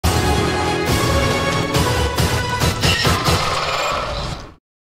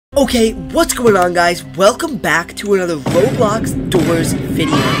Okay, what's going on, guys? Welcome back to another Roblox Doors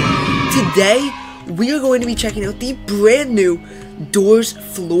video. Today, we are going to be checking out the brand new Doors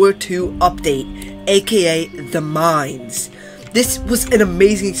Floor 2 update, aka The Mines. This was an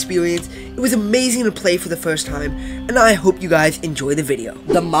amazing experience. It was amazing to play for the first time, and I hope you guys enjoy the video.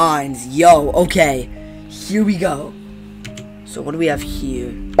 The Mines, yo, okay, here we go. So what do we have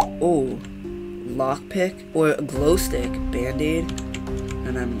here? Oh, lockpick or a glow stick, band-aid.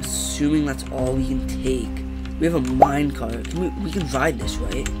 And I'm assuming that's all we can take. We have a minecart. We can ride this,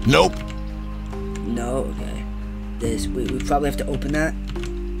 right? Nope. No? Okay. This, we probably have to open that.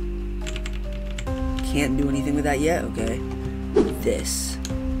 Can't do anything with that yet? Okay. This.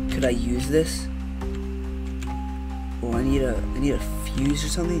 Could I use this? Oh, I need a fuse or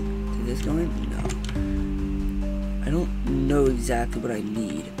something? Did this go in? No. I don't know exactly what I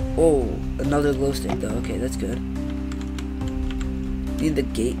need. Oh, another glow stick though. Okay, that's good. Need the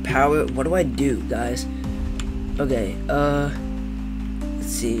gate power. What do I do, guys? Okay, let's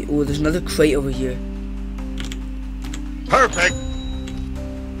see. Oh, there's another crate over here. Perfect.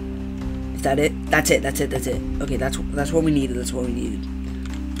 Is that it? That's it. Okay, that's what we needed. That's what we needed.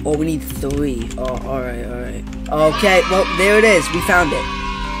 Oh, we need 3. Oh, alright. Okay, well, there it is. We found it.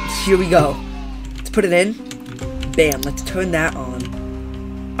 Here we go. Let's put it in. Bam, let's turn that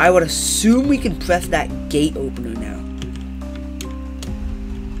on. I would assume we can press that gate opener now.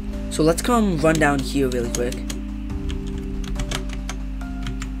 So let's come run down here really quick.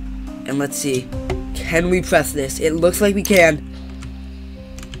 And let's see. Can we press this? It looks like we can.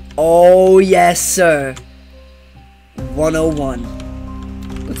 Oh, yes, sir. 101.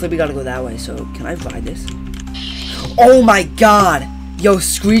 Looks like we gotta go that way. So can I ride this? Oh my god. Yo,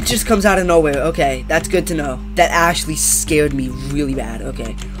 Screech just comes out of nowhere. Okay, that's good to know. That actually scared me really bad.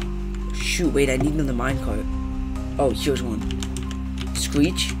 Okay. Shoot, wait, I need another minecart. Oh, here's one.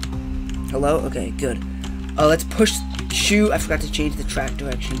 Screech. Hello? Okay, good. Let's push. Shoot, I forgot to change the track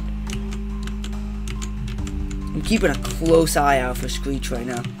direction. I'm keeping a close eye out for Screech right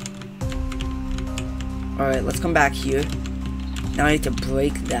now. Alright, let's come back here. Now I need to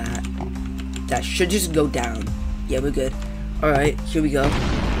break that. That should just go down. Yeah, we're good. Alright, here we go.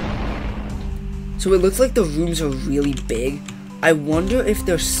 So it looks like the rooms are really big. I wonder if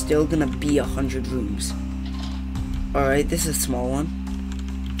there's still gonna be 100 rooms. Alright, this is a small one.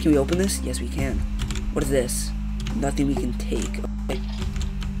 Can we open this? Yes, we can. What is this? Nothing we can take. Okay.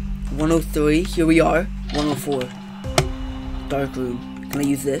 103. Here we are. 104. Dark room. Can I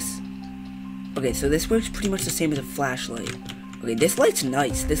use this? Okay, so this works pretty much the same as a flashlight. Okay, this light's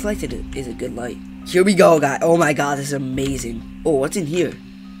nice. This light is a good light. Here we go, guys. Oh my god, this is amazing. Oh, what's in here?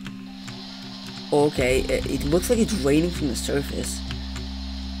 Oh, okay, it looks like it's raining from the surface.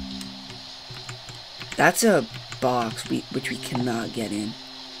 That's a box which we cannot get in.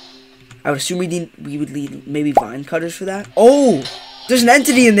 I would assume we would need maybe vine cutters for that. Oh! There's an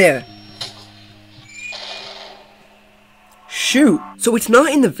entity in there! Shoot! So it's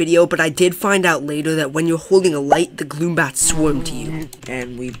not in the video, but I did find out later that when you're holding a light, the gloom bats swarm to you.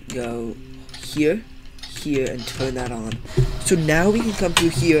 And we go here, and turn that on. So now we can come through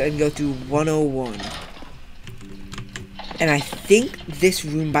here and go through 101. And I think this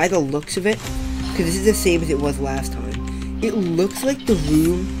room, by the looks of it, because this is the same as it was last time, it looks like the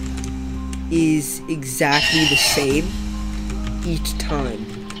room is exactly the same each time.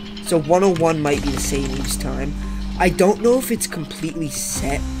 So 101 might be the same each time. I don't know if it's completely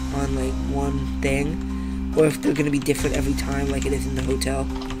set on like one thing, or if they're gonna be different every time like it is in the hotel.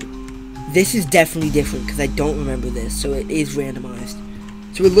 This is definitely different because I don't remember this, so it is randomized.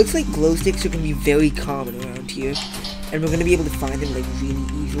 So it looks like glow sticks are gonna be very common around here, and we're gonna be able to find them like really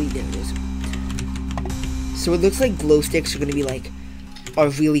easily. There it is. So it looks like glow sticks are gonna be like a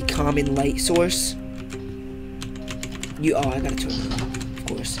really common light source. Oh, I gotta turn it on, of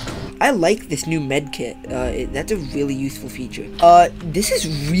course. I like this new med kit. That's a really useful feature. This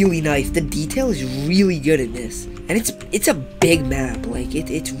is really nice. The detail is really good in this, and it's a big map. Like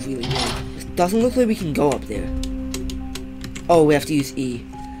it's really good. It doesn't look like we can go up there. Oh, we have to use E.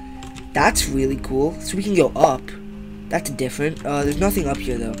 That's really cool. So we can go up. That's different. There's nothing up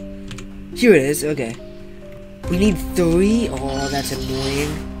here though. Here it is. Okay. We need 3. Oh, that's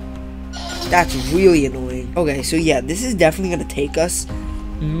annoying. That's really annoying. Okay, so yeah, this is definitely gonna take us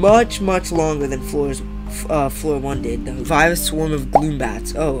much longer than floor 1 did. Though. Survive a swarm of gloom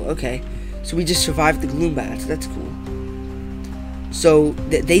bats. Oh, okay. So we just survived the gloom bats. That's cool. So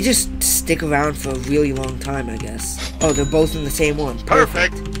they just stick around for a really long time, I guess. Oh, they're both in the same one.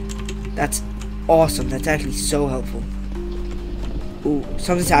 Perfect. That's awesome. That's actually so helpful. Ooh,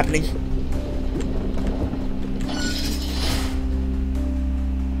 something's happening.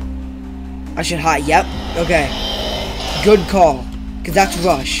 I should hide. Yep. Okay. Good call. Because that's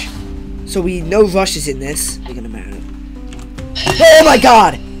Rush. So we know Rush is in this. We're gonna marry him. Oh my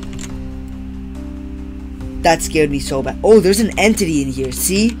god! That scared me so bad. Oh, there's an entity in here.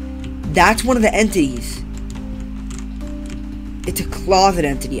 See? That's one of the entities. It's a closet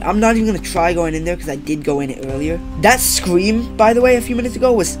entity. I'm not even gonna try going in there because I did go in it earlier. That scream, by the way, a few minutes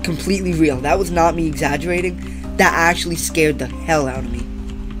ago was completely real. That was not me exaggerating. That actually scared the hell out of me.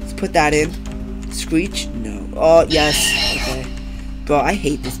 Let's put that in. Screech? No. Oh, yes. Okay. Bro, I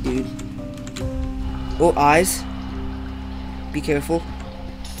hate this dude. Oh, eyes. Be careful.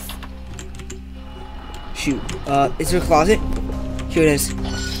 Shoot. Is there a closet? Here it is.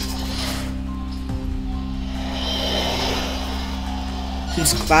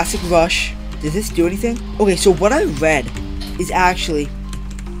 This classic Rush. Does this do anything? Okay, so what I read is actually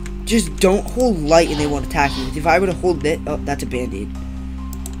just don't hold light and they won't attack you. If I were to hold it, oh, that's a band-aid.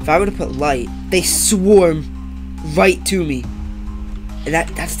 If I were to put light, they swarm right to me. And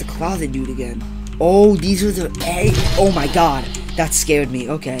that's the closet dude again. Oh, these are the eggs. Oh my god, that scared me.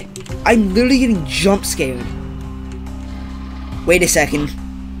 Okay, I'm literally getting jump scared. Wait a second.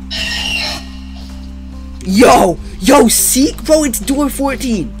 Yo, seek, bro. It's door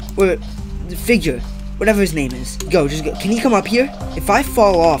 14 or the figure, whatever his name is. Go, just go. Can he come up here? If I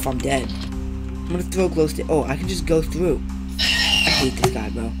fall off, I'm dead. I'm gonna throw glow stick. Oh, I can just go through. I hate this guy,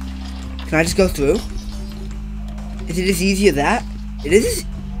 bro. Can I just go through? Is it as easy as that? It is.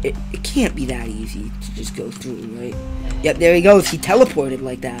 It can't be that easy to just go through, right? Yep, there he goes. He teleported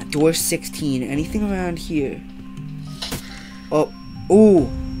like that. Door 16. Anything around here? Oh, ooh,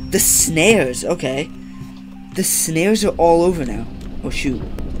 the snares. Okay, the snares are all over now. Oh shoot,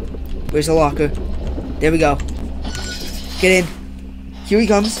 where's the locker? There we go. Get in. Here he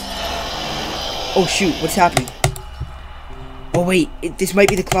comes. Oh shoot, what's happening? Oh wait, this might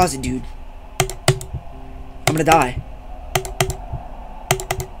be the closet dude. I'm gonna die.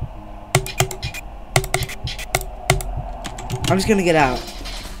 I'm just gonna get out.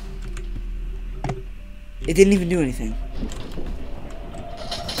 It didn't even do anything.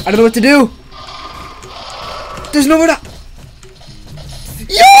 I don't know what to do. There's nowhere to.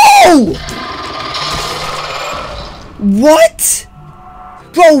 Yo! What?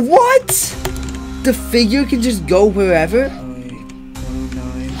 Bro, what? The figure can just go wherever?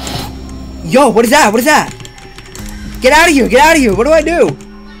 Yo, what is that? What is that? Get out of here! Get out of here! What do I do?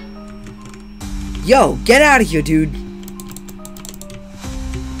 Yo, get out of here, dude.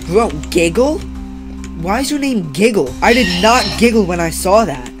 Bro, Giggle? Why is your name Giggle? I did not giggle when I saw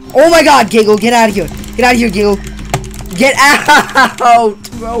that. Oh my god, Giggle, get out of here. Get out of here, Giggle. Get out,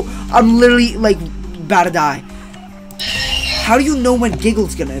 bro. I'm literally, like, about to die. How do you know when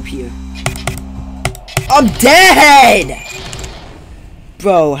Giggle's gonna appear? I'm dead!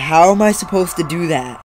 Bro, how am I supposed to do that?